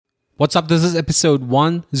What's up? This is episode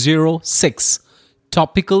 106,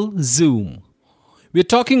 Topical Zoom. We're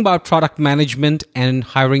talking about product management and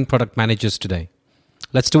hiring product managers today.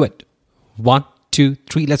 Let's do it. 1, 2,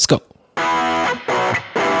 3, let's go.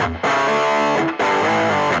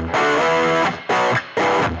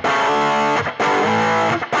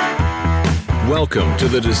 Welcome to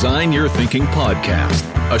the Design Your Thinking podcast,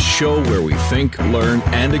 a show where we think, learn,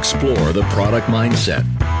 and explore the product mindset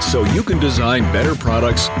so you can design better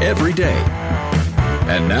products every day.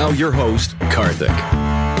 And now your host, Karthik.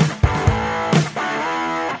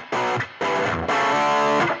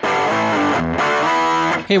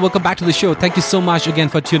 Hey, welcome back to the show. Thank you so much again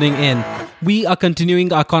for tuning in. We are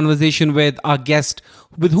continuing our conversation with our guest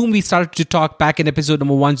with whom we started to talk back in episode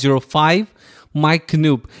number 105, Mike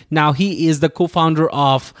Knoop. Now, he is the co-founder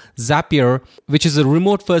of Zapier, which is a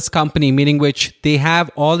remote-first company, meaning which they have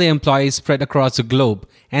all their employees spread across the globe,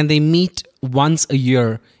 and they meet once a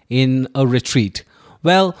year in a retreat.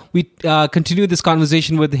 Well, we continue this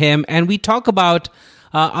conversation with him, and we talk about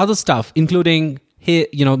other stuff, including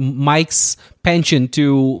Mike's penchant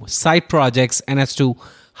to side projects and as to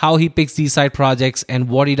how he picks these side projects and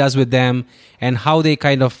what he does with them and how they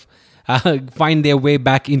kind of find their way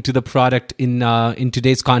back into the product in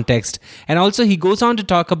today's context. And also he goes on to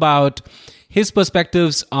talk about his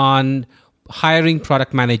perspectives on hiring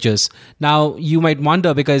product managers. Now, you might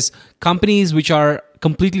wonder, because companies which are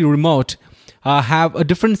completely remote have a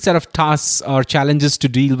different set of tasks or challenges to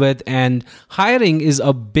deal with, and hiring is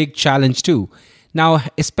a big challenge too. Now,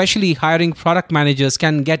 especially hiring product managers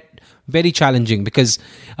can get very challenging because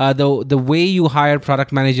the way you hire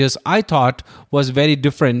product managers, I thought, was very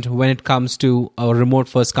different when it comes to a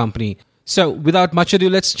remote-first company. So, without much ado,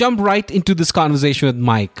 let's jump right into this conversation with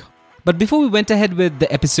Mike. But before we went ahead with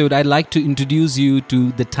the episode, I'd like to introduce you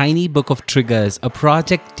to the Tiny Book of Triggers, a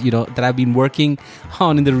project that I've been working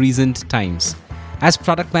on in the recent times. As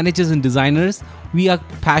product managers and designers, we are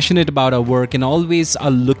passionate about our work and always are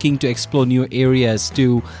looking to explore new areas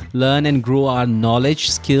to learn and grow our knowledge,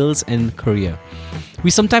 skills, and career. We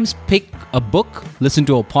sometimes pick a book, listen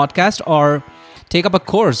to a podcast, or take up a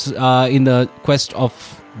course in the quest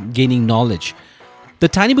of gaining knowledge. The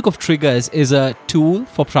Tiny Book of Triggers is a tool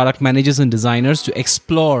for product managers and designers to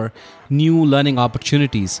explore new learning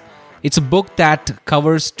opportunities. It's a book that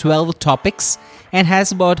covers 12 topics and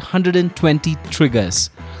has about 120 triggers.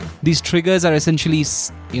 These triggers are essentially,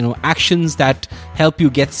 actions that help you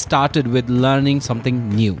get started with learning something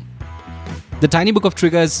new. The Tiny Book of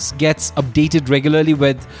Triggers gets updated regularly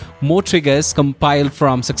with more triggers compiled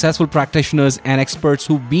from successful practitioners and experts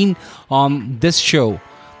who've been on this show.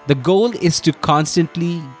 The goal is to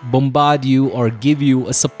constantly bombard you or give you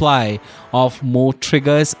a supply of more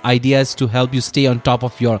triggers, ideas to help you stay on top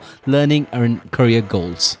of your learning and career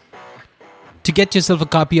goals. To get yourself a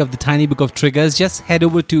copy of the Tiny Book of Triggers, just head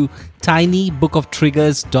over to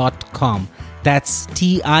tinybookofttriggers.com. That's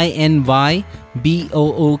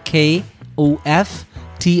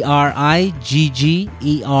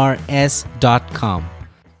tinybookofttriggers.com.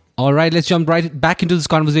 All right, let's jump right back into this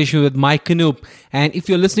conversation with Mike Knoop. And if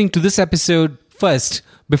you're listening to this episode first,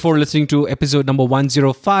 before listening to episode number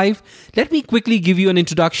 105, let me quickly give you an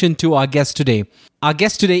introduction to our guest today. Our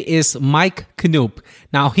guest today is Mike Knoop.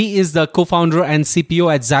 Now, he is the co-founder and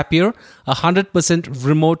CPO at Zapier, a 100%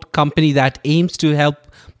 remote company that aims to help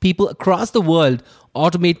people across the world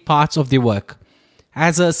automate parts of their work.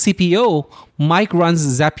 As a CPO, Mike runs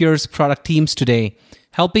Zapier's product teams today,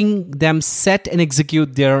 helping them set and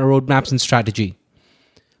execute their roadmaps and strategy.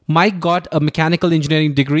 Mike got a mechanical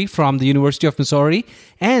engineering degree from the University of Missouri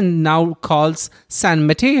and now calls San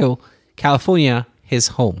Mateo, California, his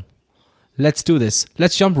home. Let's do this.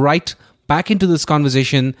 Let's jump right back into this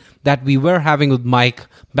conversation that we were having with Mike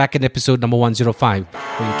back in episode number 105, where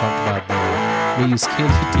you talked about the way you scale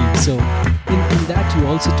your team. So in that, you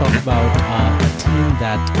also talk about a team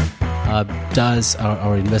that does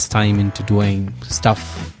or invests time into doing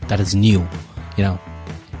stuff that is new,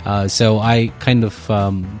 So I kind of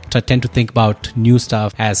tend to think about new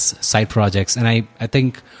stuff as side projects. And I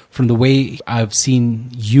think from the way I've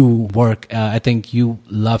seen you work, I think you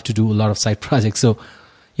love to do a lot of side projects. So,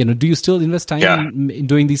 do you still invest time in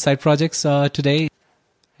doing these side projects today?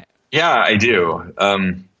 Yeah, I do.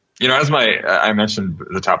 As I mentioned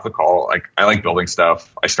at the top of the call, I like building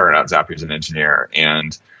stuff. I started out Zapier as an engineer,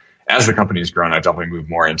 and as the company's grown, I've definitely moved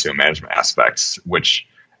more into management aspects, which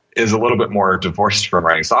is a little bit more divorced from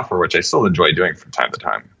writing software, which I still enjoy doing from time to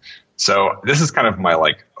time. So this is kind of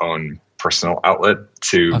my own personal outlet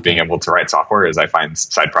to being able to write software, is I find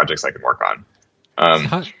side projects I can work on.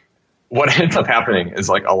 what ends up happening is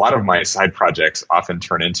like a lot of my side projects often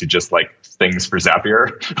turn into just like things for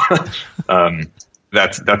Zapier.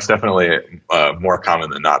 That's definitely more common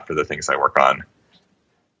than not for the things I work on.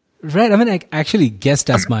 Right. I mean, I actually guessed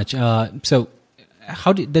as much. So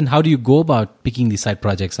how do you go about picking these side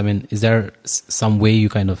projects? I mean, is there some way you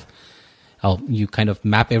kind of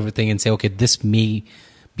map everything and say, okay, this may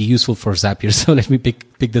be useful for Zapier, so let me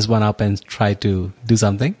pick this one up and try to do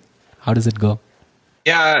something? How does it go?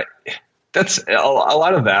 Yeah, that's a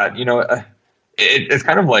lot of that. It's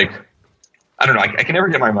kind of like, I don't know. I can never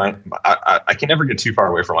get my mind. I can never get too far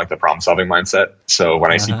away from like the problem solving mindset. So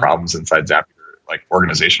when I see problems inside Zapier, like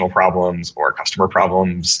organizational problems or customer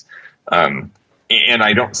problems, and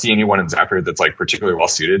I don't see anyone in Zapier that's like particularly well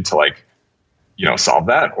suited to like, solve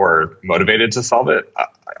that or motivated to solve it.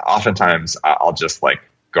 Oftentimes I'll just like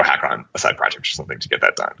go hack on a side project or something to get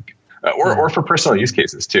that done, or for personal use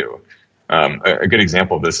cases too. A good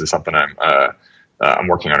example of this is something I'm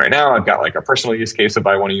working on right now. I've got like a personal use case that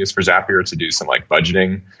I want to use for Zapier to do some like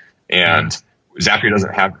budgeting, and Zapier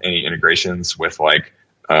doesn't have any integrations with like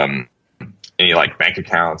any like bank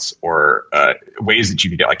accounts or ways that you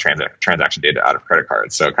can get like transaction data out of credit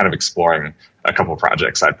cards. So kind of exploring a couple of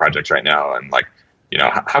side projects right now, and like,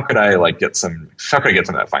 how could I get some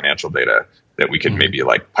of that financial data that we could maybe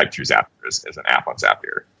like pipe through Zapier as an app on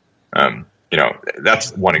Zapier.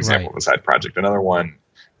 That's one example of a side project. Another one,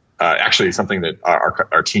 actually something that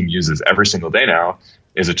our team uses every single day now,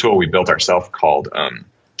 is a tool we built ourselves called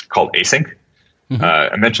Async.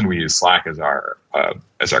 I mentioned we use Slack as our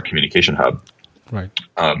communication hub. Right.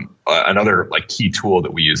 Another like key tool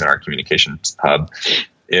that we use in our communication hub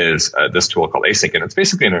is this tool called Async, and it's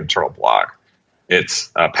basically an internal blog.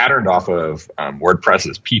 It's patterned off of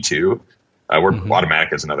WordPress's P2.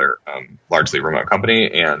 Automatic is another largely remote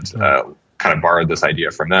company, and kind of borrowed this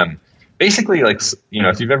idea from them. Basically, like,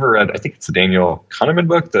 if you've ever read, I think it's the Daniel Kahneman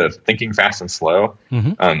book, the Thinking Fast and Slow.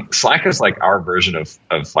 Slack is like our version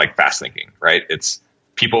of like fast thinking, right? It's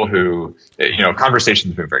people who,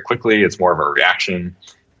 conversations move very quickly. It's more of a reaction.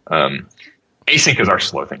 Async is our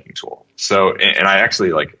slow thinking tool. So, and I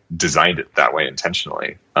actually like designed it that way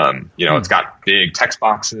intentionally. It's got big text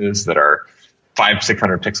boxes that are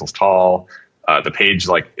 500-600 pixels tall. The page,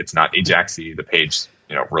 like, it's not Ajaxy. The page,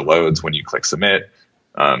 reloads when you click submit.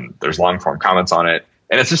 There's long form comments on it.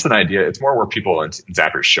 And it's just an idea. It's more where people in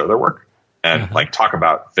Zapier show their work and like talk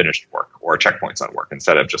about finished work or checkpoints on work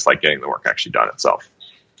instead of just like getting the work actually done itself.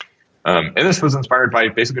 And this was inspired by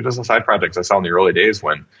basically just a side projects I saw in the early days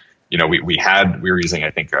when, we were using,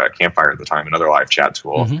 I think, Campfire at the time, another live chat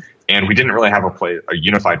tool. And we didn't really have a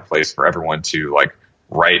unified place for everyone to like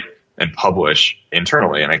write and publish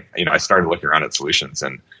internally. And I started looking around at solutions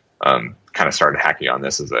and kind of started hacking on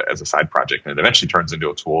this as a side project. And it eventually turns into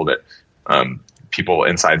a tool that people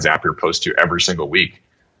inside Zapier post to every single week.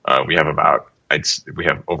 We have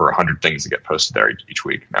over 100 things that get posted there each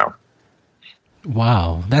week now.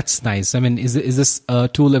 Wow, that's nice. I mean, is this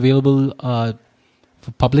tool available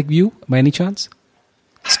for public view by any chance?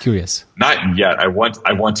 Just curious. Not yet. I want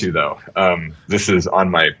to though. This is on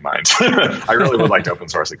my mind. I really would like to open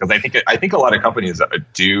source it because I think a lot of companies that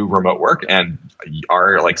do remote work and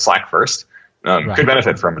are like Slack first could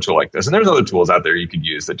benefit from a tool like this. And there's other tools out there you could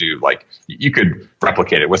use that do like you could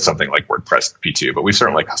replicate it with something like WordPress P2, but we've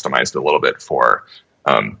certainly customized it a little bit for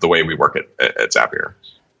the way we work at Zapier.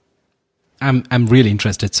 I'm really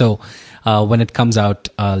interested. So when it comes out,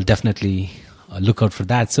 I'll definitely look out for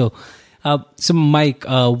that. So Mike,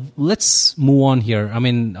 let's move on here. I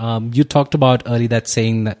mean, you talked about early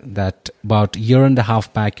that about a year and a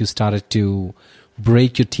half back, you started to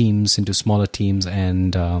break your teams into smaller teams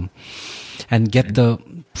and get the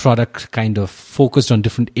product kind of focused on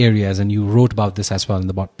different areas. And you wrote about this as well in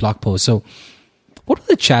the blog post. So what were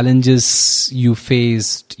the challenges you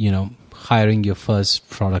faced, hiring your first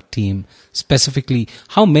product team? Specifically,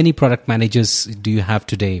 how many product managers do you have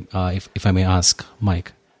today, if I may ask,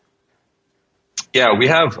 Mike? Yeah, we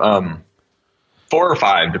have 4 or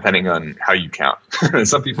 5, depending on how you count.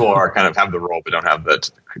 Some people are kind of have the role, but don't have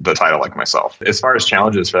the title like myself. As far as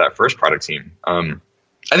challenges for that first product team, I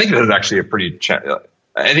think this is actually a pretty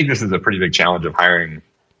big challenge of hiring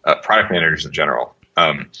product managers in general.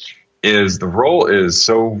 Is the role is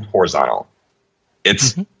so horizontal.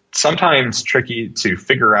 It's sometimes tricky to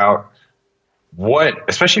figure out what,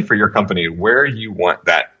 especially for your company, where you want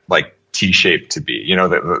that like T-shaped to be,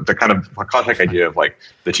 the kind of classic idea of like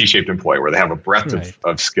the T-shaped employee where they have a breadth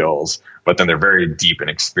of skills, but then they're very deep and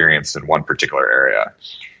experienced in one particular area.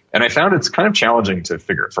 And I found it's kind of challenging to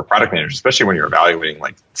figure for product managers, especially when you're evaluating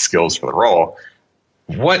like skills for the role,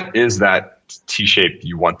 what is that T-shape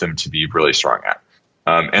you want them to be really strong at?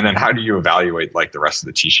 And then how do you evaluate like the rest of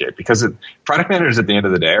the T-shape? Because product managers at the end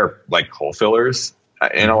of the day are like hole fillers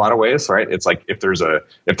in a lot of ways, right? It's like if there's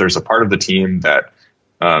a part of the team that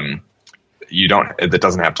that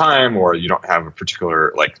doesn't have time, or you don't have a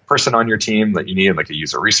particular like person on your team that you need, like a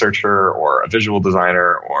user researcher or a visual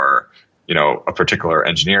designer or a particular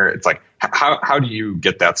engineer. It's like how do you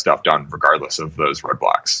get that stuff done regardless of those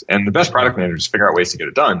roadblocks? And the best product managers figure out ways to get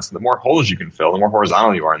it done. So the more holes you can fill, the more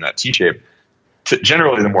horizontal you are in that T-shape,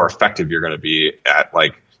 generally the more effective you're going to be at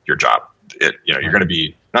like your job. You're going to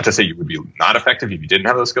be, not to say you would be not effective if you didn't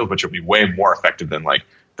have those skills, but you'll be way more effective than like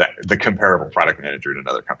the comparable product manager in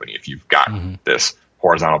another company if you've got this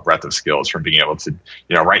horizontal breadth of skills, from being able to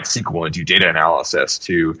write SQL and do data analysis,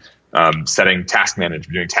 to doing task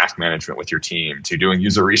management with your team, to doing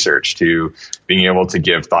user research, to being able to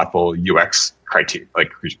give thoughtful UX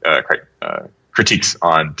critiques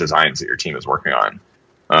on designs that your team is working on.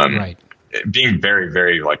 Right. Being very,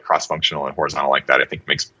 very like cross-functional and horizontal like that, I think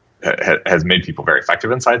has made people very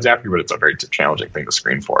effective inside Zapier, but it's a very challenging thing to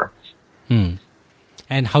screen for.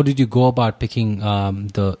 And how did you go about picking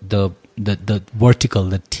the vertical,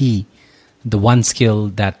 the T, the one skill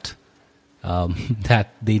that that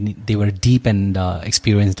they were deep and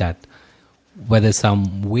experienced at? Were there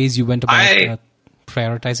some ways you went about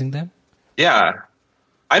prioritizing them? Yeah.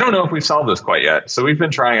 I don't know if we've solved this quite yet. So we've been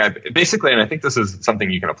trying, basically, and I think this is something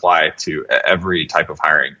you can apply to every type of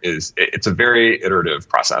hiring, it's a very iterative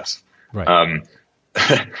process. Right.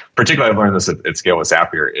 Particularly, I've learned this at scale with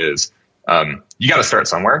Zapier, is you got to start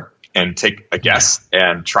somewhere and take a guess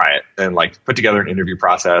and try it, and like put together an interview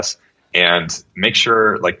process and make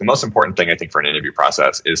sure, like the most important thing I think for an interview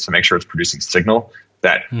process is to make sure it's producing signal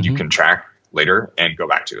that you can track later and go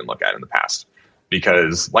back to and look at in the past.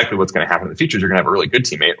 Because likely what's going to happen in the future is you're going to have a really good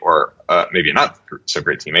teammate, or maybe a not so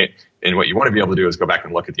great teammate. And what you want to be able to do is go back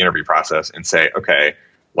and look at the interview process and say, okay,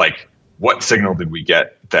 like what signal did we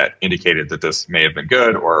get that indicated that this may have been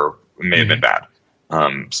good or may have been bad?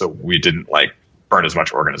 So we didn't like burn as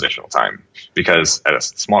much organizational time, because at a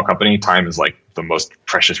small company, time is like the most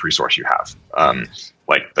precious resource you have.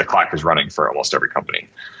 Like the clock is running for almost every company.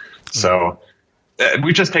 So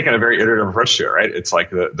we've just taken a very iterative approach to it, right? It's like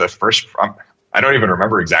the first, I don't even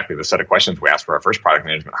remember exactly the set of questions we asked for our first product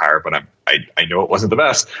management hire, but I know it wasn't the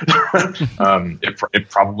best. It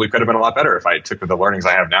probably could have been a lot better if I took the learnings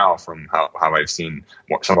I have now from how I've seen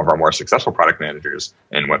some of our more successful product managers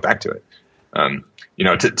and went back to it.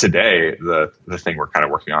 Today, the thing we're kind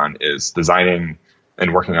of working on is designing a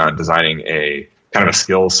kind of a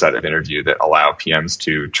skills set of interview that allow PMs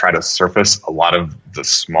to try to surface a lot of the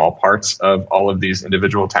small parts of all of these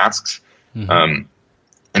individual tasks.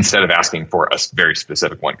 Instead of asking for a very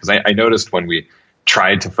specific one. Because I noticed when we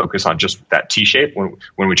tried to focus on just that T-shape,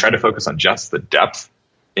 when we tried to focus on just the depth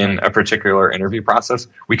in a particular interview process,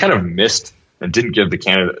 we kind of missed and didn't give the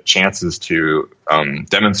candidate chances to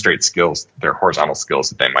demonstrate skills, their horizontal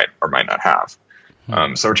skills that they might or might not have.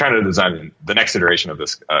 So we're trying to design the next iteration of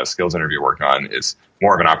this skills interview we're working on is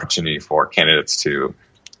more of an opportunity for candidates to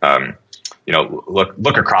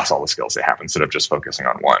look across all the skills they have instead of just focusing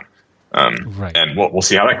on one. And we'll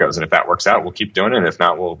see how that goes. And if that works out, we'll keep doing it. And if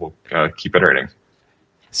not, we'll keep iterating.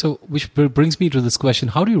 So, which brings me to this question.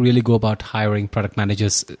 How do you really go about hiring product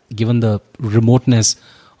managers, given the remoteness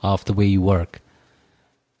of the way you work?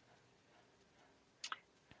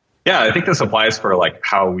 Yeah, I think this applies for like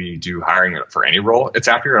how we do hiring for any role at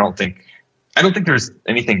Zapier. I don't think there's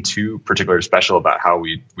anything too particularly special about how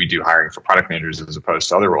we do hiring for product managers as opposed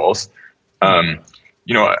to other roles.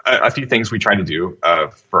 A few things we try to do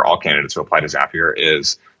for all candidates who apply to Zapier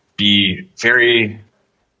is be very,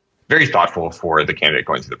 very thoughtful for the candidate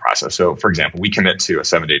going through the process. So, for example, we commit to a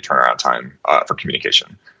 7-day turnaround time for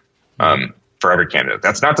communication for every candidate.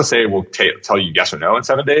 That's not to say we'll tell you yes or no in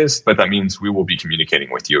 7 days, but that means we will be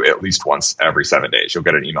communicating with you at least once every 7 days. You'll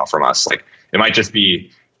get an email from us. Like it might just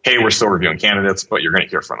be, hey, we're still reviewing candidates, but you're going to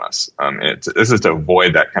hear from us. This is to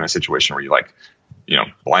avoid that kind of situation where you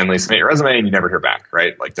blindly submit your resume and you never hear back,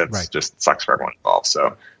 right? Like that's just sucks for everyone involved.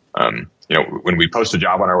 So, when we post a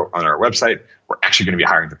job on our website, we're actually going to be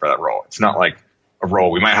hiring for that role. It's not like a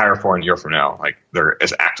role we might hire for in a year from now. Like there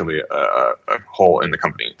is actively a hole in the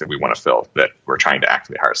company that we want to fill that we're trying to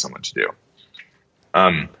actively hire someone to do.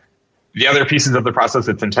 The other pieces of the process,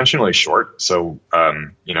 it's intentionally short. So,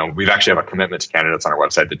 we've actually have a commitment to candidates on our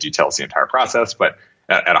website that details the entire process, but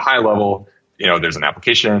at a high level, there's an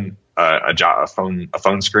application, a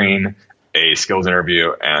phone screen, a skills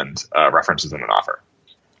interview, and references and an offer.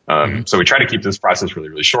 So we try to keep this process really,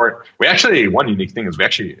 really short. One unique thing is we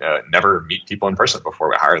actually never meet people in person before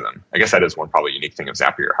we hire them. I guess that is one probably unique thing of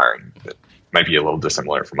Zapier hiring that might be a little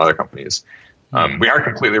dissimilar from other companies. We hire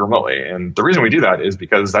completely remotely. And the reason we do that is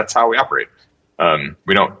because that's how we operate.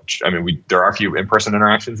 There are a few in-person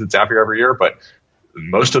interactions at Zapier every year, but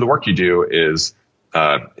most of the work you do is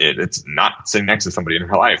it's not sitting next to somebody in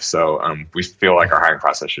real life. So we feel like our hiring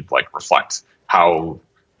process should like reflect how,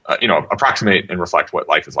 approximate and reflect what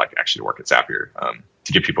life is like actually to work at Zapier,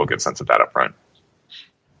 to give people a good sense of that up front.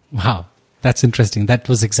 Wow, that's interesting. That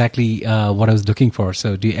was exactly what I was looking for.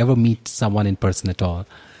 So do you ever meet someone in person at all?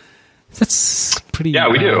 That's pretty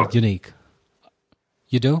we do. Unique.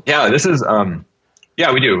 You do? Yeah, this is...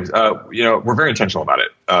 we do. We're very intentional about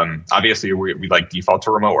it. Obviously, we like default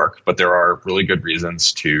to remote work, but there are really good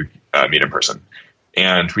reasons to meet in person.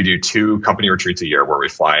 And we do 2 company retreats a year where we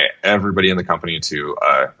fly everybody in the company to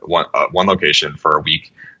one location for a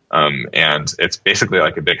week. And it's basically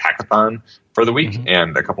like a big hackathon for the week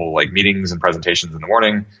and a couple like meetings and presentations in the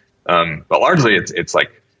morning. But largely, it's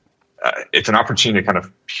like it's an opportunity to kind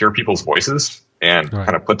of hear people's voices and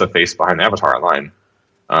kind of put the face behind the avatar online.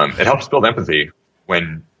 It helps build empathy.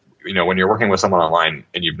 When you're working with someone online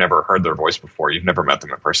and you've never heard their voice before, you've never met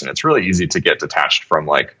them in person, it's really easy to get detached from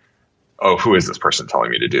like, oh, who is this person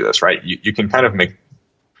telling me to do this, right? You can kind of make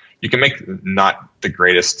not the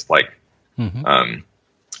greatest like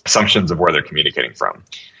assumptions of where they're communicating from.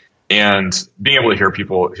 And being able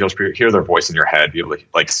to hear their voice in your head, be able to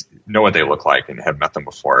like know what they look like and have met them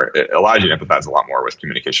before, it allows you to empathize a lot more with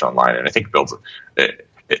communication online. And I think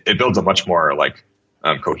it builds a much more like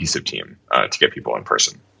cohesive team to get people in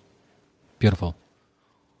person. Beautiful.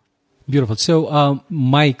 So,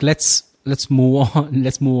 Mike, let's move on.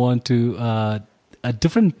 Let's move on to a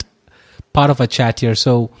different part of our chat here.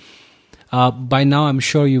 So, by now, I'm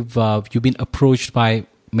sure you've been approached by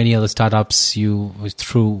many other startups.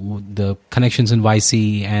 Through the connections in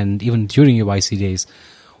YC and even during your YC days.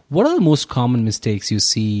 What are the most common mistakes you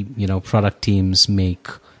see, product teams make,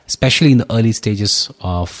 especially in the early stages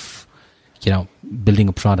of building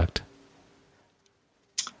a product?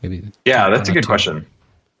 Maybe. Yeah, that's a good question.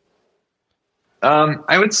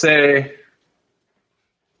 I would say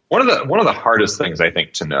one of the hardest things I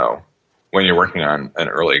think to know when you're working on an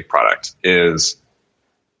early product is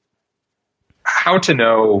how to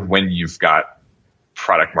know when you've got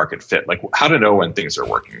product market fit, like how to know when things are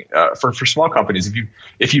working. For small companies,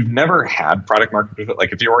 if you've never had product market fit,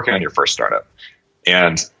 like if you're working on your first startup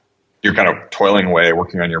and you're kind of toiling away,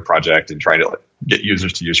 working on your project and trying to get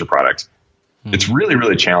users to use your product, it's really,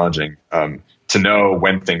 really challenging to know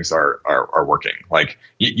when things are working. Like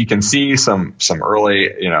you can see some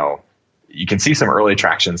early, you can see some early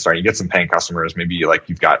traction starting. You get some paying customers. Maybe like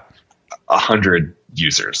you've got 100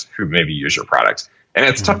 users who maybe use your product, and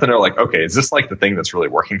it's tough to know. Like, okay, is this like the thing that's really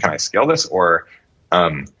working? Can I scale this, or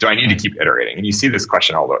do I need to keep iterating? And you see this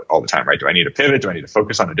question all the time, right? Do I need to pivot? Do I need to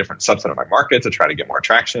focus on a different subset of my market to try to get more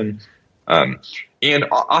traction? And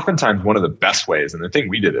oftentimes one of the best ways, and the thing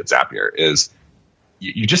we did at Zapier is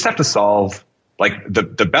you just have to solve like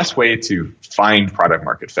the best way to find product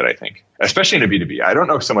market fit, I think, especially in a B2B. I don't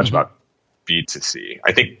know so much about B2C.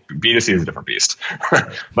 I think B2C is a different beast,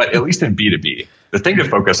 but at least in B2B, the thing to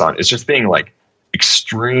focus on is just being like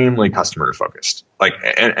extremely customer focused. Like,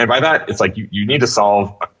 and by that, it's like you need to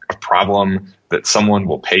solve a problem that someone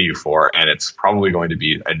will pay you for, and it's probably going to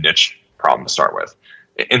be a niche problem to start with.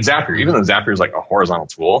 In Zapier, even though Zapier is like a horizontal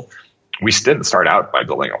tool, we didn't start out by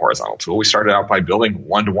building a horizontal tool. We started out by building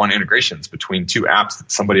one-to-one integrations between 2 apps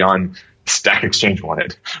that somebody on Stack Exchange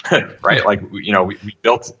wanted, right? Like, we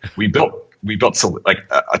built like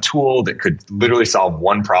a tool that could literally solve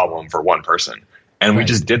one problem for one person. And we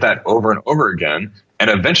just did that over and over again.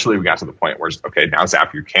 And eventually we got to the point where, okay, now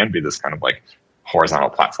Zapier can be this kind of like horizontal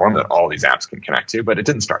platform that all these apps can connect to. But it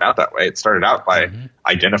didn't start out that way. It started out by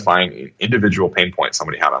identifying an individual pain point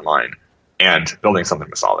somebody had online and building something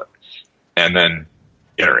to solve it. And then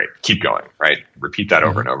iterate, keep going, right? Repeat that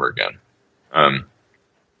over and over again.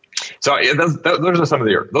 So those are some of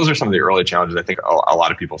the early challenges I think a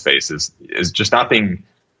lot of people face is just not being,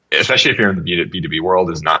 especially if you're in the B2B world,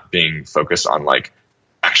 is not being focused on like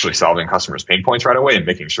actually solving customers' pain points right away and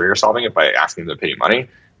making sure you're solving it by asking them to pay you money.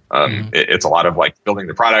 It's a lot of like building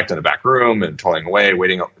the product in the back room and toiling away,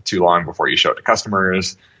 waiting too long before you show it to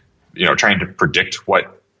customers, trying to predict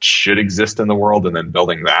what should exist in the world and then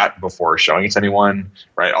building that before showing it to anyone,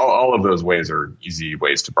 right? All of those ways are easy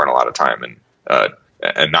ways to burn a lot of time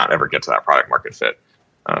and not ever get to that product market fit.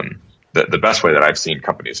 The best way that I've seen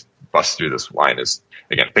companies bust through this line is,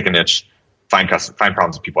 again, pick a niche, find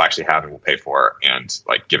problems that people actually have and will pay for, and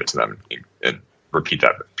like give it to them and repeat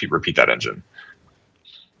that engine.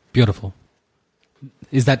 Beautiful.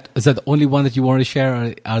 Is that the only one that you want to share,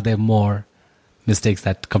 or are there more mistakes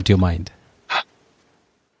that come to your mind?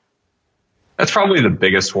 That's probably the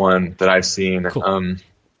biggest one that I've seen. Cool.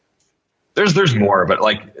 There's more, but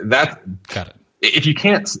like that. Got it. If you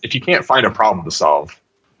can't find a problem to solve,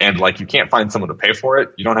 and like you can't find someone to pay for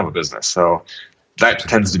it, you don't have a business. So that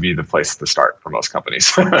tends to be the place to start for most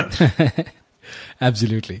companies.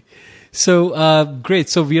 Absolutely. So great.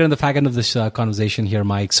 So we are on the fag end of this conversation here,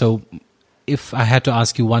 Mike. So if I had to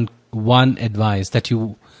ask you one advice that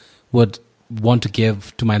you would want to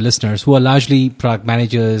give to my listeners, who are largely product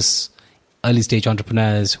managers, early stage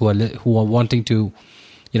entrepreneurs, who are wanting to,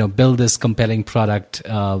 build this compelling product,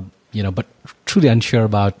 but truly unsure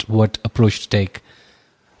about what approach to take,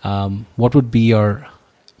 what would be your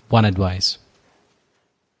one advice?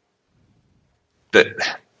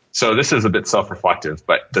 So this is a bit self-reflective,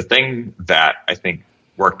 but the thing that I think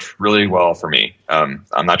worked really well for me, I'm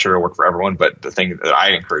not sure it'll work for everyone, but the thing that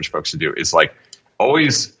I encourage folks to do is like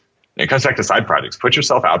always, it comes back to side projects. Put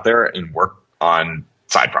yourself out there and work on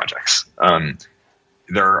side projects.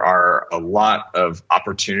 There are a lot of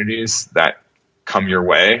opportunities that come your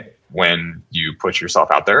way when you put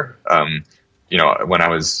yourself out there. When I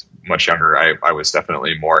was much younger, I was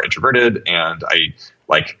definitely more introverted, and I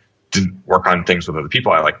didn't work on things with other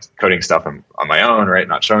people. I liked coding stuff on my own, right?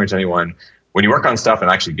 Not showing it to anyone. When you work on stuff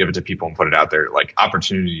and actually give it to people and put it out there, like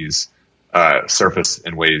opportunities surface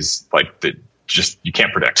in ways like that just you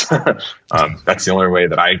can't predict. That's the only way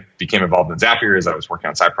that I became involved in Zapier is I was working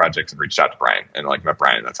on side projects and reached out to Brian and met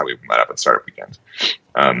Brian. That's how we met up at Startup Weekend.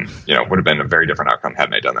 Would have been a very different outcome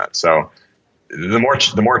hadn't I done that. So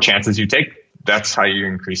the more chances you take, that's how you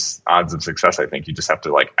increase odds of success. I think you just have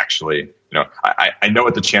to actually, I know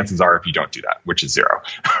what the chances are if you don't do that, which is 0,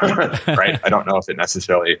 right? I don't know if it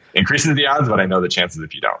necessarily increases the odds, but I know the chances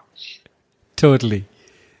if you don't. Totally.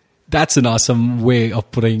 That's an awesome way of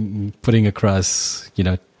putting across,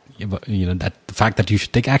 that the fact that you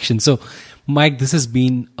should take action. So, Mike, this has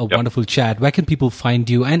been a wonderful chat. Where can people find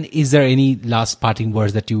you? And is there any last parting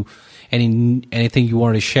words that anything you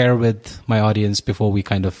want to share with my audience before we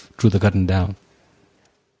kind of drew the curtain down?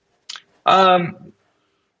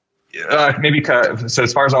 Maybe so.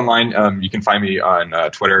 As far as online, you can find me on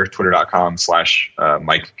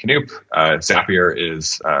twitter.com/Mike Knoop. Zapier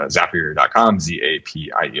is Zapier.com,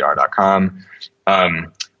 Zapier.com.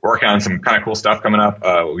 We're working on some kind of cool stuff coming up.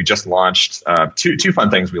 We just launched two fun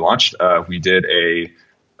things. We launched we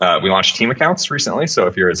launched team accounts recently. So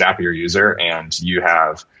if you're a Zapier user and you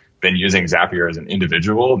have been using Zapier as an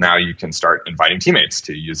individual, now you can start inviting teammates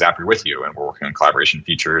to use Zapier with you. And we're working on collaboration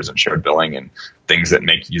features and shared billing and things that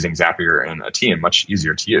make using Zapier in a team much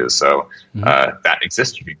easier to use. So that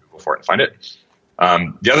exists. You can Google for it and find it.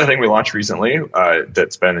 The other thing we launched recently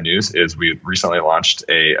that's been in the news is we recently launched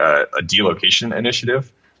a delocation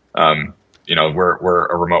initiative. We're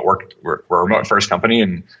a remote first company,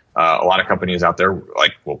 and a lot of companies out there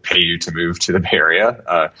will pay you to move to the Bay Area.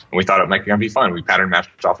 And we thought it might be fun. We pattern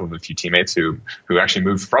matched off of a few teammates who actually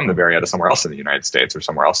moved from the Bay Area to somewhere else in the United States or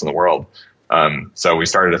somewhere else in the world. So we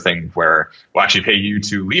started a thing where we'll actually pay you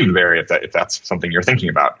to leave the Bay Area if that's something you're thinking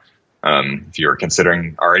about. If you're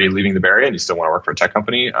considering already leaving the Bay Area and you still want to work for a tech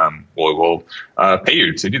company, we'll pay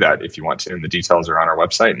you to do that if you want to. And the details are on our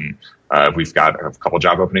website. And we've got a couple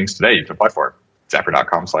job openings today you can apply for.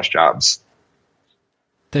 Zapier.com/jobs.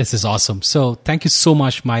 This is awesome. So thank you so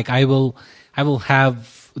much, Mike. I will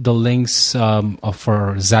have the links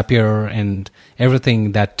for Zapier and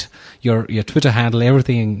everything that your Twitter handle,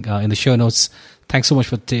 everything in the show notes. Thanks so much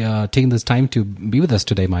for taking this time to be with us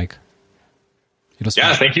today, Mike.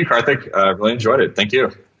 Thank you, Karthik. Really enjoyed it. Thank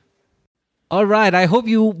you. All right. I hope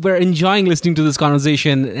you were enjoying listening to this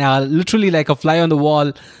conversation. Literally like a fly on the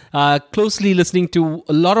wall, closely listening to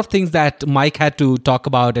a lot of things that Mike had to talk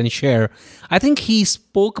about and share. I think he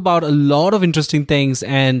spoke about a lot of interesting things,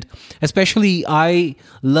 and especially I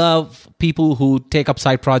love people who take up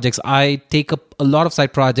side projects. I take up a lot of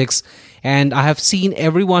side projects, and I have seen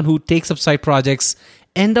everyone who takes up side projects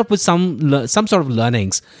end up with some sort of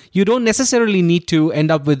learnings. You don't necessarily need to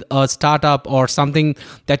end up with a startup or something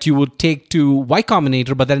that you would take to Y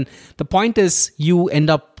Combinator, but then the point is you end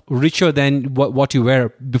up richer than what you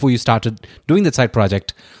were before you started doing that side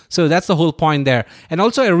project. So that's the whole point there. And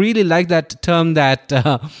also I really like that term that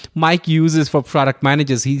Mike uses for product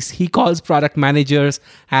managers. He calls product managers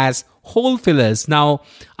as hole fillers. Now,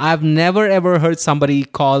 I've never ever heard somebody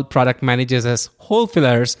call product managers as hole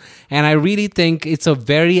fillers, and I really think it's a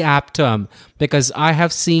very apt term because I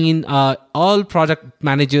have seen all product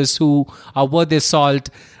managers who are worth their salt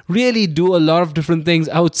really do a lot of different things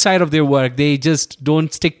outside of their work. They just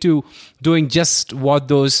don't stick to doing just what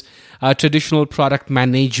those traditional product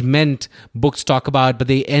management books talk about, but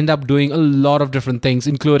they end up doing a lot of different things,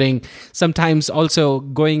 including sometimes also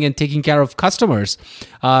going and taking care of customers,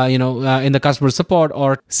 in the customer support,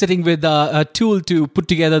 or sitting with a tool to put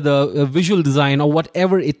together the visual design or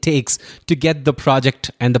whatever it takes to get the project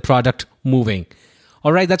and the product moving.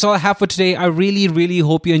 All right, that's all I have for today. I really, really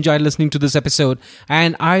hope you enjoyed listening to this episode.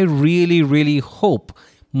 And I really, really hope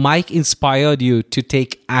Mike inspired you to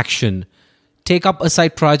take action. Take up a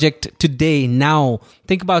side project today, now.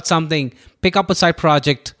 Think about something. Pick up a side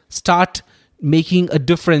project. Start making a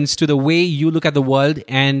difference to the way you look at the world,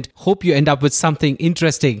 and hope you end up with something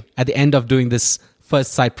interesting at the end of doing this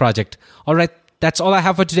first side project. All right. That's all I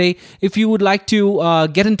have for today. If you would like to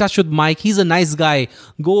get in touch with Mike, he's a nice guy.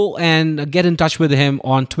 Go and get in touch with him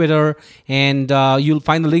on Twitter, and you'll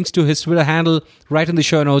find the links to his Twitter handle right in the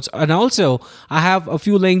show notes. And also, I have a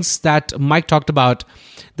few links that Mike talked about,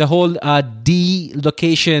 the whole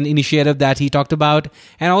D-location initiative that he talked about,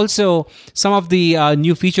 and also some of the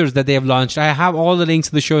new features that they have launched. I have all the links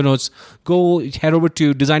in the show notes. Go head over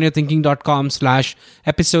to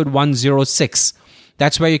designyourthinking.com/episode 106.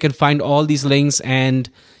 That's where you can find all these links. And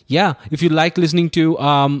yeah, if you like listening to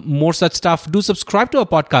more such stuff, do subscribe to our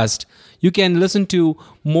podcast. You can listen to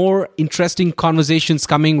more interesting conversations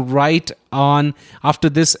coming right on after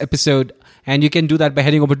this episode. And you can do that by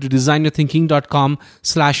heading over to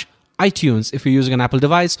designyourthinking.com/iTunes if you're using an Apple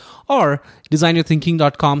device, or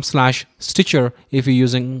designyourthinking.com/Stitcher if you're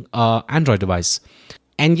using an Android device.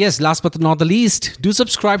 And yes, last but not the least, do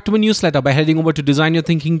subscribe to my newsletter by heading over to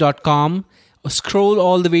designyourthinking.com. Scroll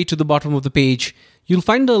all the way to the bottom of the page. You'll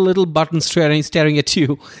find a little button staring at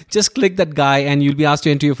you. Just click that guy and you'll be asked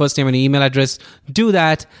to enter your first name and email address. Do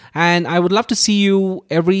that. And I would love to see you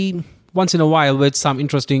every once in a while with some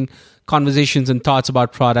interesting conversations and thoughts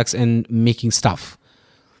about products and making stuff.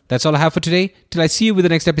 That's all I have for today. Till I see you with the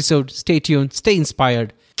next episode, stay tuned, stay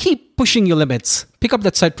inspired, keep pushing your limits. Pick up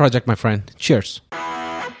that side project, my friend. Cheers.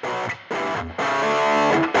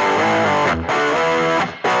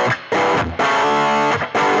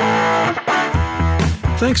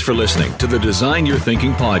 Thanks for listening to the Design Your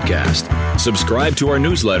Thinking podcast. Subscribe to our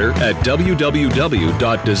newsletter at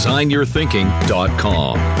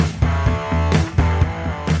www.designyourthinking.com.